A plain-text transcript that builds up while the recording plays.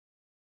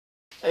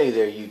Hey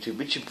there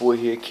YouTube, it's your boy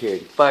here,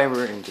 Carrot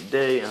Fiber, and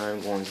today I'm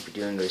going to be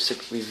doing a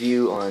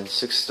review on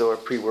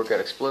Sixstar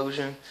pre-workout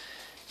explosion,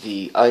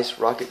 the Ice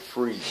Rocket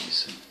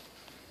Freeze.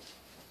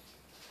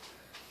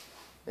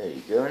 There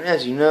you go, and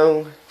as you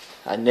know,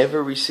 I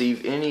never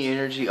receive any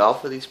energy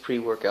off of these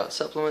pre-workout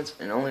supplements,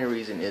 and the only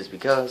reason is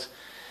because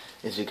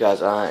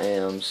I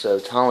am so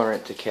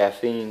tolerant to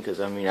caffeine,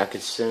 because I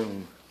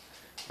consume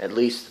at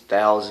least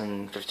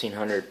 1,000,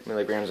 1,500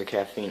 milligrams of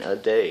caffeine a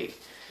day.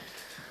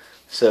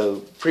 So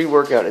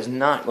pre-workout is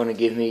not going to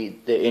give me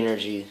the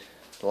energy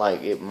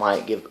like it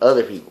might give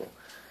other people.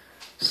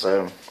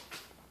 So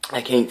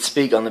I can't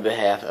speak on the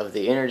behalf of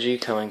the energy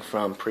coming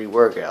from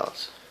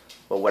pre-workouts.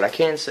 But what I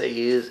can say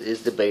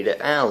is the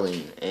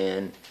beta-alanine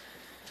and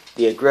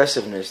the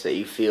aggressiveness that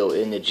you feel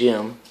in the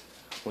gym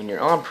when you're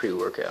on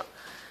pre-workout.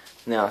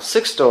 Now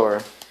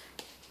Sixstar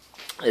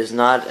is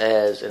not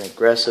as an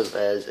aggressive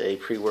as a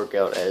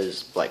pre-workout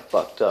as like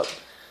Bucked Up.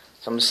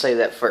 So I'm going to say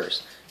that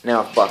first.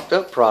 Now with Bucked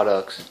Up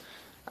products,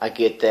 I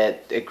get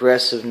that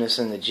aggressiveness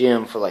in the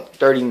gym for like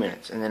 30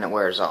 minutes and then it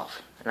wears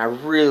off. And I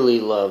really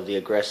love the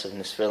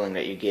aggressiveness feeling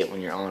that you get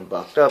when you're on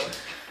Bucked Up,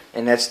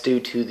 and that's due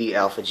to the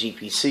alpha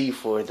GPC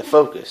for the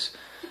focus.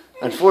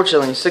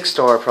 Unfortunately,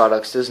 Sixstar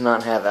products does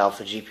not have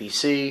alpha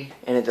GPC,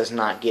 and it does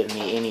not give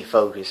me any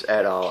focus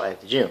at all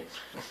at the gym.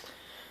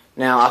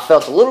 Now, I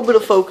felt a little bit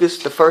of focus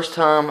the first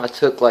time I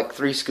took like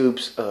 3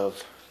 scoops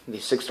of the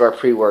Sixstar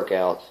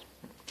pre-workout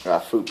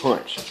fruit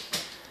punch.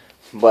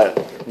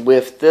 But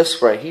with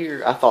this right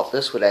here, I thought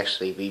this would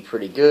actually be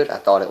pretty good. I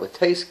thought it would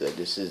taste good.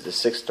 This is the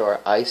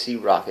Sixstar Icy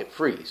Rocket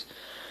Freeze.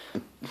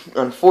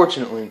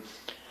 Unfortunately,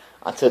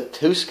 I took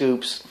 2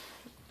 scoops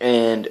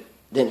and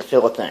didn't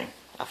feel a thing.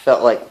 I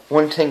felt like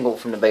one tingle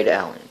from the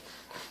beta-alanine.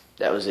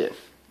 That was it.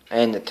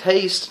 And the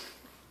taste,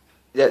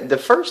 the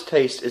first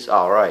taste is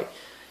alright.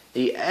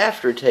 The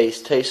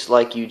aftertaste tastes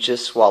like you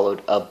just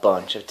swallowed a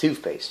bunch of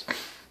toothpaste.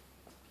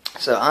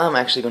 So I'm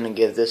actually going to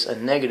give this a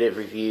negative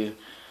review.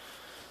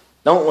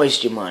 Don't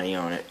waste your money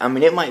on it.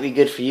 It might be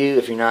good for you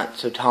if you're not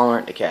so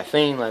tolerant to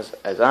caffeine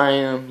as I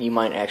am. You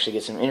might actually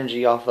get some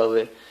energy off of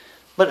it.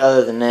 But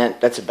other than that,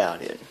 that's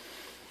about it.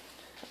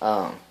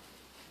 I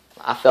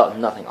felt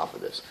nothing off of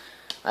this.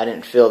 I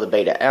didn't feel the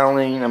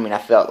beta-alanine. I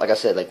felt, like I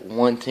said, like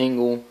one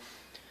tingle.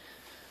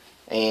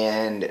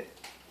 And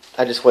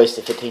I just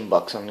wasted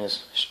 $15 on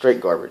this.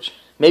 Straight garbage.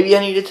 Maybe I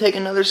need to take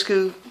another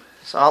scoop.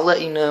 So I'll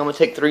let you know. I'm going to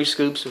take 3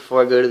 scoops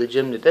before I go to the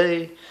gym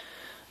today.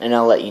 And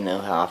I'll let you know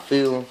how I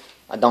feel.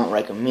 I don't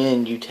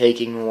recommend you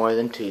taking more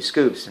than 2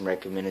 scoops, and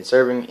recommended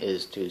serving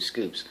is 2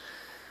 scoops.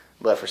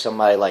 But for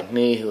somebody like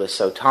me who is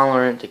so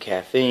tolerant to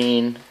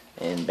caffeine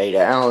and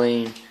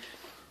beta-alanine,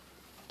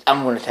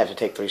 I'm going to have to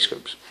take 3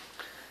 scoops.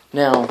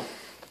 Now,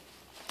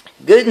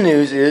 good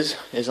news is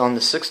on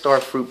the Sixstar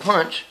Fruit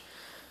Punch,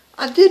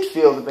 I did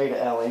feel the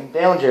beta-alanine.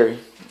 Down, Jerry.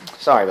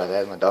 Sorry about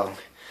that, my dog.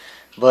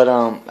 But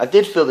I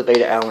did feel the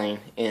beta-alanine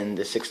in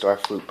the Sixstar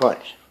Fruit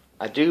Punch.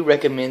 I do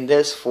recommend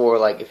this for,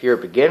 like, if you're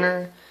a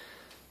beginner.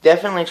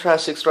 Definitely try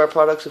Sixstar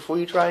products before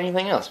you try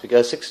anything else,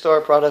 because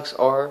Sixstar products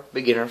are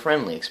beginner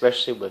friendly,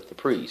 especially with the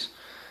pre's.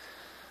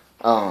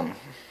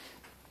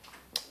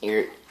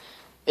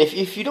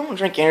 If you don't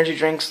drink energy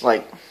drinks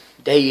like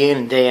day in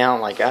and day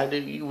out like I do,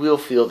 you will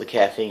feel the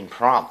caffeine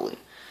probably.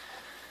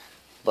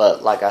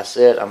 But like I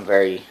said, I'm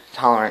very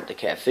tolerant to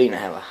caffeine. I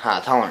have a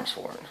high tolerance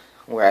for it,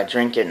 where I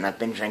drink it and I've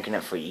been drinking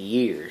it for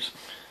years.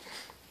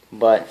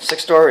 But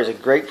Sixstar is a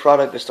great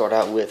product to start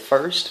out with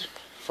first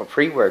for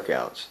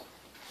pre-workouts.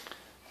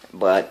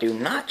 But do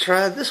not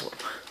try this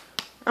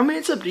one.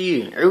 It's up to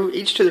you.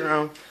 Each to their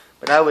own.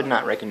 But I would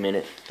not recommend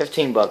it.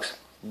 $15,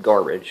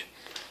 garbage.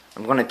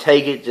 I'm going to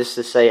take it just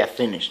to say I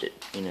finished it.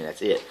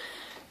 That's it.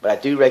 But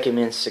I do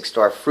recommend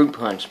Sixstar Fruit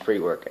Punch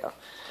pre-workout.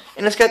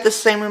 And it's got the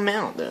same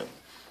amount, though.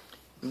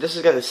 This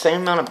has got the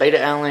same amount of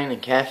beta-alanine and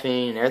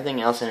caffeine and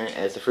everything else in it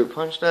as the Fruit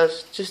Punch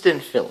does. Just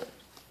didn't feel it.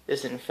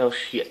 Just didn't feel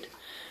shit.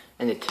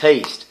 And the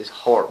taste is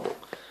horrible.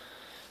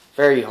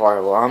 Very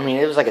horrible.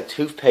 It was like a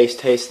toothpaste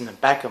taste in the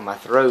back of my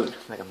throat,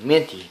 like a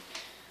minty,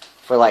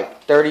 for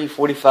like 30,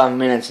 45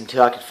 minutes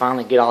until I could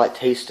finally get all that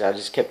taste out. I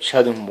just kept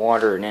chugging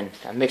water, and then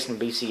I mixed some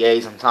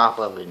BCAAs on top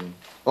of it, and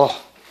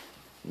oh,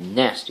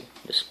 nasty,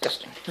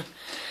 disgusting.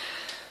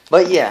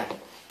 But yeah,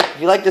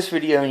 if you like this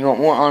video and you want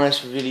more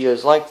honest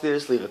videos like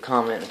this, leave a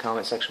comment in the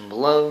comment section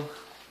below.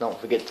 Don't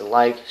forget to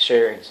like,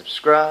 share, and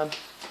subscribe.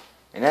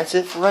 And that's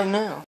it for right now.